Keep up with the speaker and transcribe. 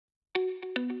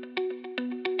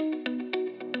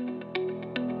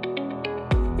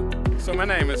So my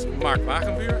name is Mark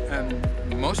Wagenbuur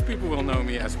and most people will know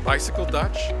me as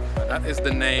BicycleDutch. That is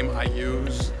the name I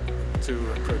use to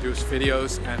produce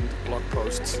videos and blog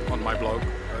posts on my blog.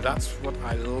 That's what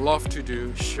I love to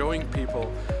do, showing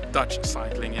people Dutch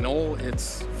cycling in all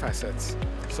its facets.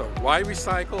 So why we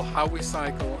cycle, how we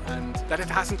cycle, and that it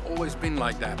hasn't always been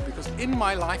like that. Because in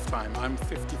my lifetime, I'm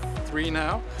 53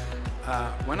 now,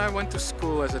 when I went to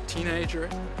school as a teenager,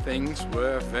 things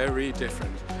were very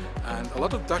different. And a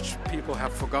lot of Dutch people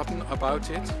have forgotten about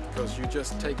it because you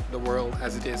just take the world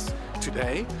as it is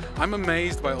today. I'm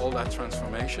amazed by all that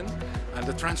transformation, and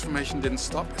the transformation didn't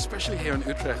stop, especially here in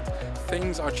Utrecht.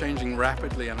 Things are changing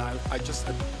rapidly and I just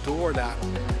adore that.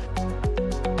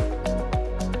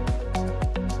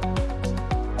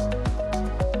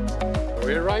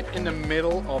 We're right in the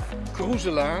middle of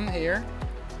Kruiselaan here,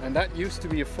 and that used to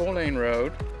be a 4-lane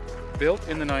road built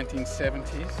in the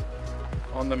 1970s.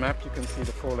 On the map you can see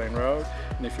the 4-lane road,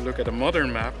 and if you look at a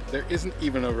modern map, there isn't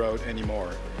even a road anymore.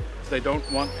 They don't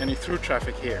want any through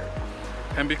traffic here.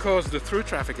 And because the through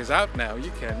traffic is out now,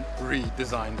 you can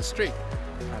redesign the street.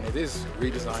 And it is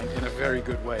redesigned in a very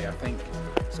good way, I think.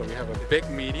 So we have a big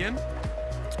median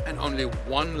and only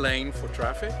 1 lane for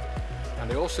traffic.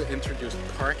 And they also introduced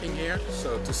parking here,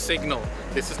 so to signal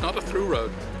this is not a through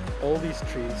road. All these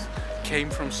trees came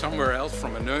from somewhere else,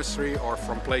 from a nursery or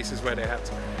from places where they had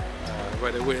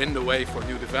where they were in the way for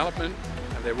new development,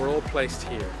 and they were all placed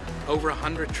here. Over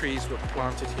 100 trees were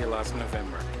planted here last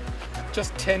November.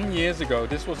 Just 10 years ago,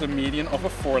 this was a median of a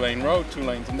 4-lane road, 2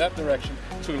 lanes in that direction,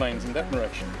 2 lanes in that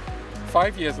direction.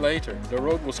 5 years later, the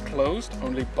road was closed,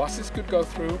 only buses could go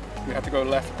through, you had to go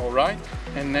left or right,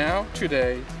 and now,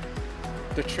 today,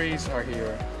 the trees are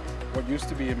here. What used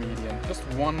to be a median, just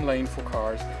 1 lane for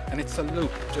cars, and it's a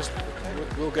loop. Just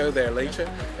we'll go there later,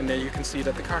 and there you can see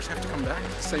that the cars have to come back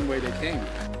the same way they came.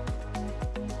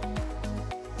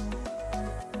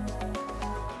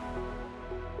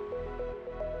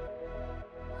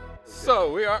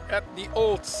 So we are at the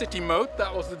old city moat.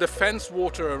 That was the defense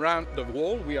water around the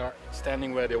wall. We are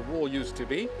standing where the wall used to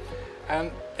be, and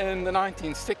in the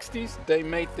 1960s they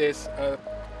made this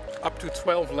up to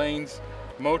 12 lanes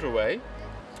motorway.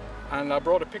 And I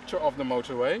brought a picture of the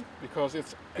motorway because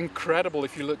it's incredible.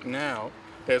 If you look now,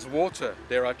 there's water,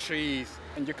 there are trees,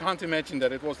 and you can't imagine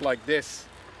that it was like this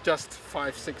just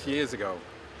 5-6 years ago.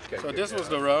 So this was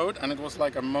the road, and it was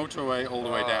like a motorway all the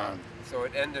way down. So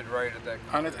it ended right at that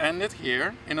corner. And it ended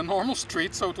here in a normal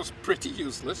street, so it was pretty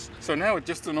useless. So now it's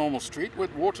just a normal street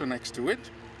with water next to it.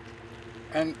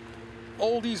 And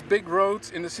all these big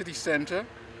roads in the city center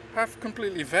have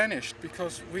completely vanished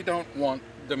because we don't want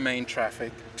the main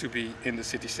traffic to be in the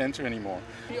city center anymore.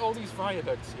 See all these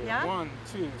viaducts here. Yeah? 1,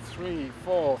 2, 3,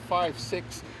 4, 5,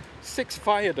 6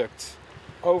 viaducts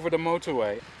over the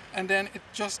motorway. And then it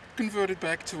just converted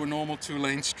back to a normal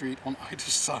 2-lane street on either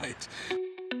side.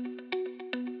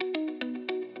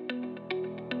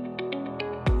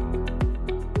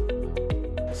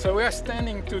 So we are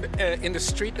standing in the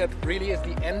street that really is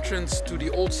the entrance to the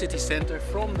old city center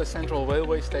from the central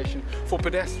railway station for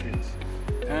pedestrians.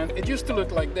 And it used to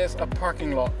look like this, a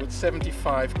parking lot with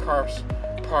 75 cars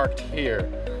parked here.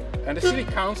 And the city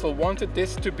council wanted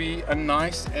this to be a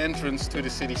nice entrance to the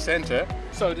city center.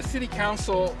 So the city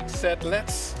council said,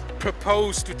 let's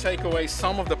propose to take away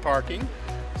some of the parking.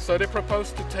 So they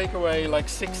proposed to take away like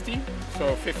 60,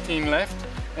 so 15 left.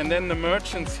 And then the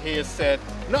merchants here said,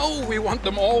 no, we want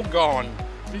them all gone,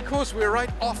 because we're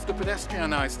right off the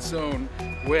pedestrianized zone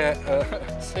where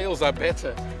sales are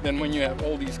better than when you have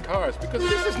all these cars. Because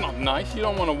this is not nice, you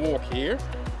don't want to walk here.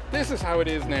 This is how it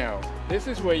is now. This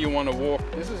is where you want to walk.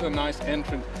 This is a nice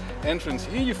entrance.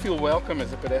 Here you feel welcome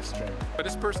as a pedestrian. But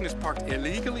this person is parked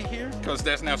illegally here, because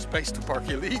there's now space to park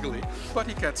illegally, but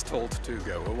he gets told to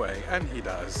go away, and he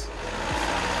does.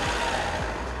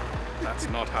 That's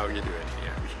not how you do it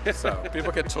here. So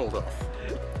people get told off.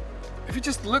 If you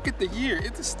just look at the year,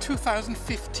 it is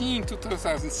 2015,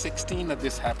 2016 that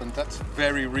this happened. That's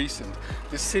very recent.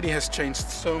 This city has changed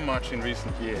so much in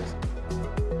recent years.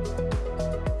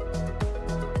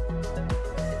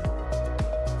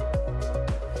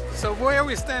 So where are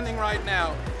we standing right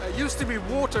now? Used to be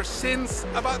water since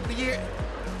about the year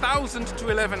 1000 to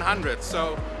 1100,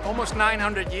 so almost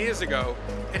 900 years ago.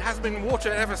 It has been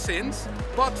water ever since,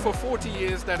 but for 40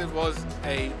 years that it was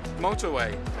a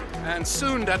motorway. And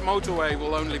soon that motorway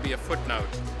will only be a footnote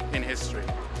in history,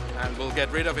 and we'll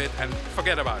get rid of it and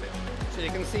forget about it. So you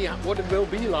can see what it will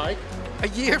be like a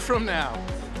year from now.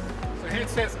 So here it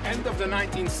says end of the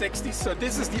 1960s, so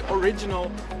this is the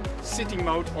original city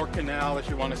moat or canal, as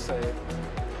you want to say it,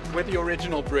 with the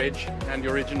original bridge and the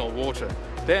original water.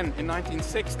 Then in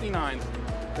 1969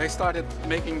 They started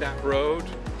making that road,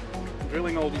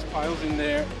 drilling all these piles in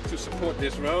there to support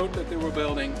this road that they were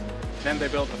building. Then they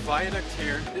built a viaduct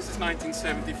here. This is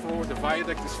 1974, the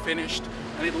viaduct is finished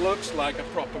and it looks like a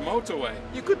proper motorway.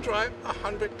 You could drive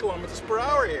 100 kilometers per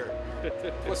hour here.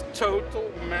 It was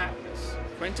total madness.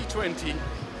 2020,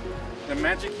 the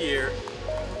magic year,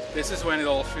 this is when it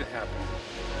all should happen.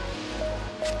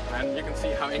 And you can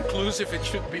see how inclusive it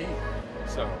should be.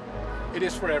 So, it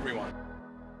is for everyone.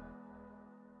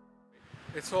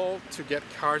 It's all to get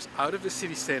cars out of the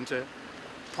city center,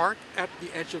 park at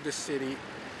the edge of the city,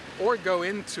 or go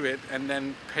into it and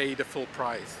then pay the full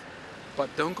price. But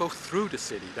don't go through the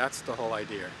city, that's the whole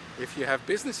idea. If you have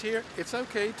business here, it's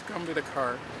okay to come with a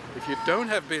car. If you don't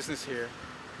have business here,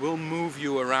 we'll move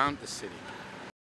you around the city.